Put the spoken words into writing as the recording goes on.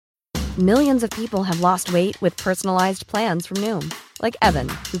Millions of people have lost weight with personalized plans from Noom. Like Evan,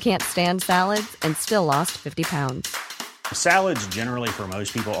 who can't stand salads and still lost 50 pounds. Salads generally for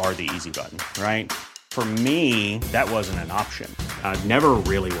most people are the easy button, right? For me, that wasn't an option. I never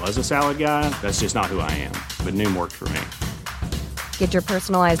really was a salad guy. That's just not who I am. But Noom worked for me. Get your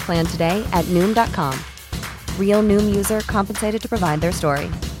personalized plan today at Noom.com. Real Noom user compensated to provide their story.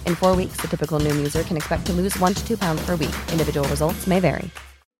 In 4 weeks, the typical Noom user can expect to lose 1 to 2 pounds per week. Individual results may vary.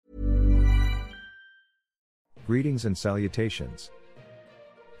 Greetings and salutations.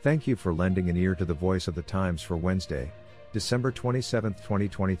 Thank you for lending an ear to the voice of the times for Wednesday, December 27,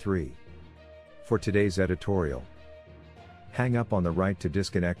 2023. For today's editorial: Hang up on the right to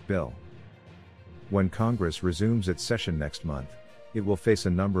disconnect bill. When Congress resumes its session next month, it will face a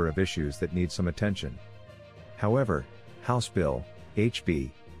number of issues that need some attention. However, House Bill,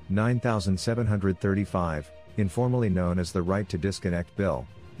 HB 9735, informally known as the Right to Disconnect Bill,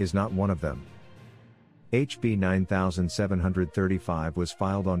 is not one of them. HB 9735 was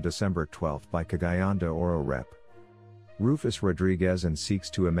filed on December 12 by Cagayanda Oro Rep. Rufus Rodriguez and seeks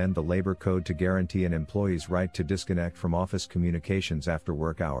to amend the Labor Code to guarantee an employee's right to disconnect from office communications after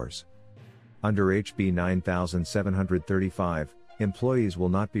work hours. Under HB 9735, employees will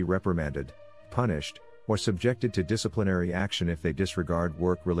not be reprimanded, punished, or subjected to disciplinary action if they disregard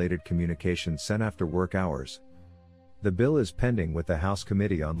work-related communications sent after work hours. The bill is pending with the House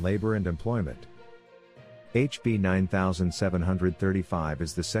Committee on Labor and Employment. HB 9735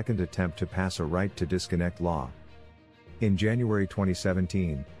 is the second attempt to pass a right to disconnect law. In January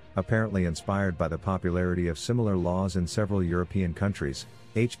 2017, apparently inspired by the popularity of similar laws in several European countries,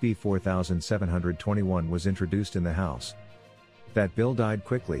 HB 4721 was introduced in the House. That bill died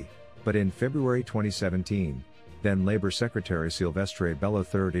quickly, but in February 2017, then Labor Secretary Silvestre Bello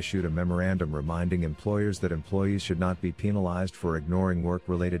III issued a memorandum reminding employers that employees should not be penalized for ignoring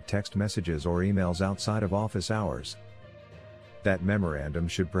work-related text messages or emails outside of office hours. That memorandum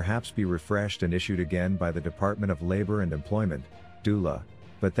should perhaps be refreshed and issued again by the Department of Labor and Employment, DULA,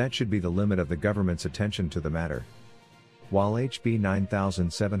 but that should be the limit of the government's attention to the matter. While HB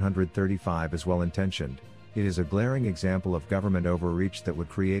 9735 is well-intentioned, it is a glaring example of government overreach that would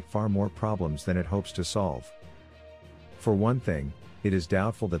create far more problems than it hopes to solve. For one thing, it is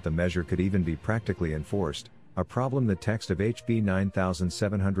doubtful that the measure could even be practically enforced, a problem the text of HB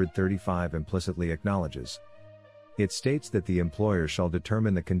 9735 implicitly acknowledges. It states that the employer shall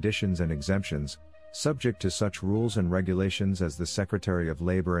determine the conditions and exemptions, subject to such rules and regulations as the Secretary of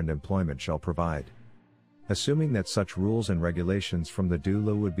Labor and Employment shall provide. Assuming that such rules and regulations from the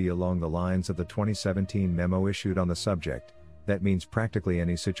DULA would be along the lines of the 2017 memo issued on the subject, that means practically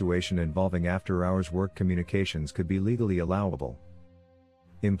any situation involving after-hours work communications could be legally allowable.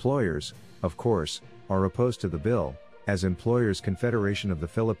 Employers, of course, are opposed to the bill, as Employers Confederation of the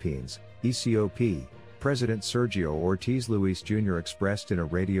Philippines, ECOP, President Sergio Ortiz Luis Jr. expressed in a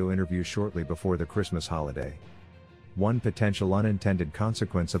radio interview shortly before the Christmas holiday. One potential unintended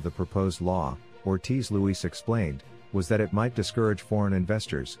consequence of the proposed law, Ortiz Luis explained, was that it might discourage foreign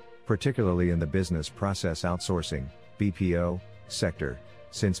investors, particularly in the business process outsourcing (BPO) sector,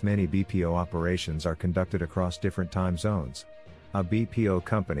 since many BPO operations are conducted across different time zones. A BPO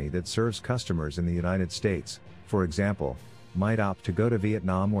company that serves customers in the United States, for example, might opt to go to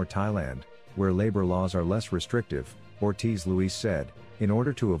Vietnam or Thailand, where labor laws are less restrictive, Ortiz Luis said, in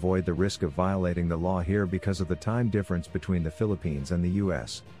order to avoid the risk of violating the law here because of the time difference between the Philippines and the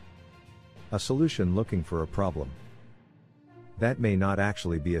US. A solution looking for a problem. That may not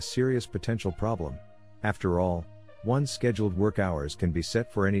actually be a serious potential problem. After all, one's scheduled work hours can be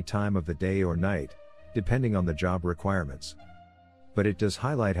set for any time of the day or night, depending on the job requirements. But it does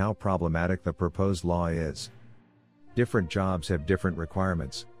highlight how problematic the proposed law is. Different jobs have different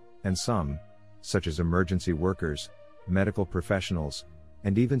requirements, and some, such as emergency workers, medical professionals,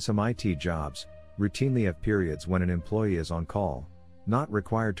 and even some IT jobs, routinely have periods when an employee is on call, not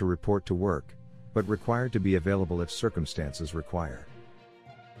required to report to work, but required to be available if circumstances require.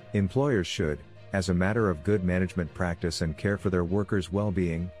 Employers should, as a matter of good management practice and care for their workers'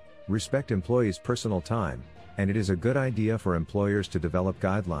 well-being, respect employees' personal time, and it is a good idea for employers to develop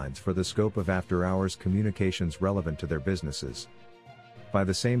guidelines for the scope of after-hours communications relevant to their businesses. By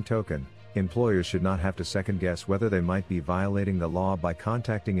the same token, employers should not have to second-guess whether they might be violating the law by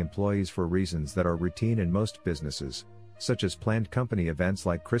contacting employees for reasons that are routine in most businesses, such as planned company events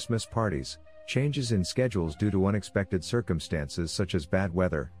like Christmas parties, changes in schedules due to unexpected circumstances such as bad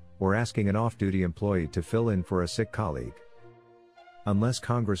weather, or asking an off-duty employee to fill in for a sick colleague. Unless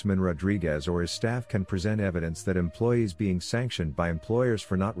Congressman Rodriguez or his staff can present evidence that employees being sanctioned by employers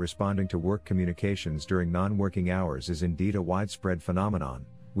for not responding to work communications during non-working hours is indeed a widespread phenomenon,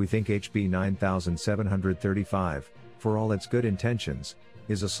 we think HB 9735, for all its good intentions,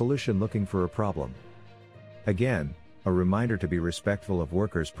 is a solution looking for a problem. Again, a reminder to be respectful of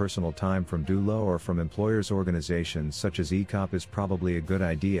workers' personal time from DULO or from employers' organizations such as ECOP is probably a good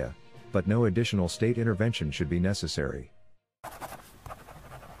idea, but no additional state intervention should be necessary.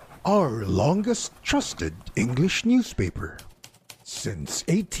 Our longest trusted English newspaper since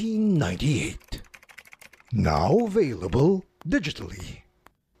 1898. Now available digitally.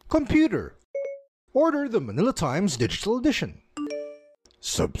 Computer. Order the Manila Times Digital Edition.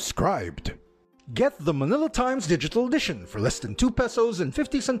 Subscribed. Get the Manila Times Digital Edition for less than 2 pesos and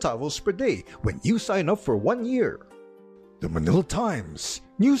 50 centavos per day when you sign up for 1 year. The Manila Times,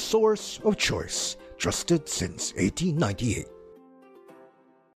 news source of choice, trusted since 1898.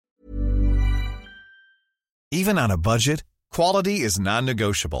 Even on a budget, quality is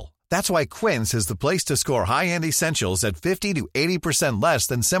non-negotiable. That's why Quince is the place to score high-end essentials at 50 to 80% less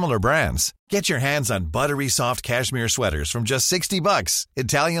than similar brands. Get your hands on buttery soft cashmere sweaters from just $60,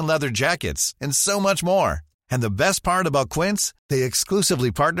 Italian leather jackets, and so much more. And the best part about Quince, they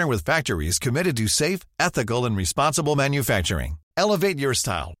exclusively partner with factories committed to safe, ethical, and responsible manufacturing. Elevate your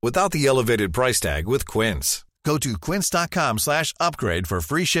style without the elevated price tag with Quince. Go to quince.com/upgrade for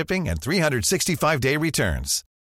free shipping and 365-day returns.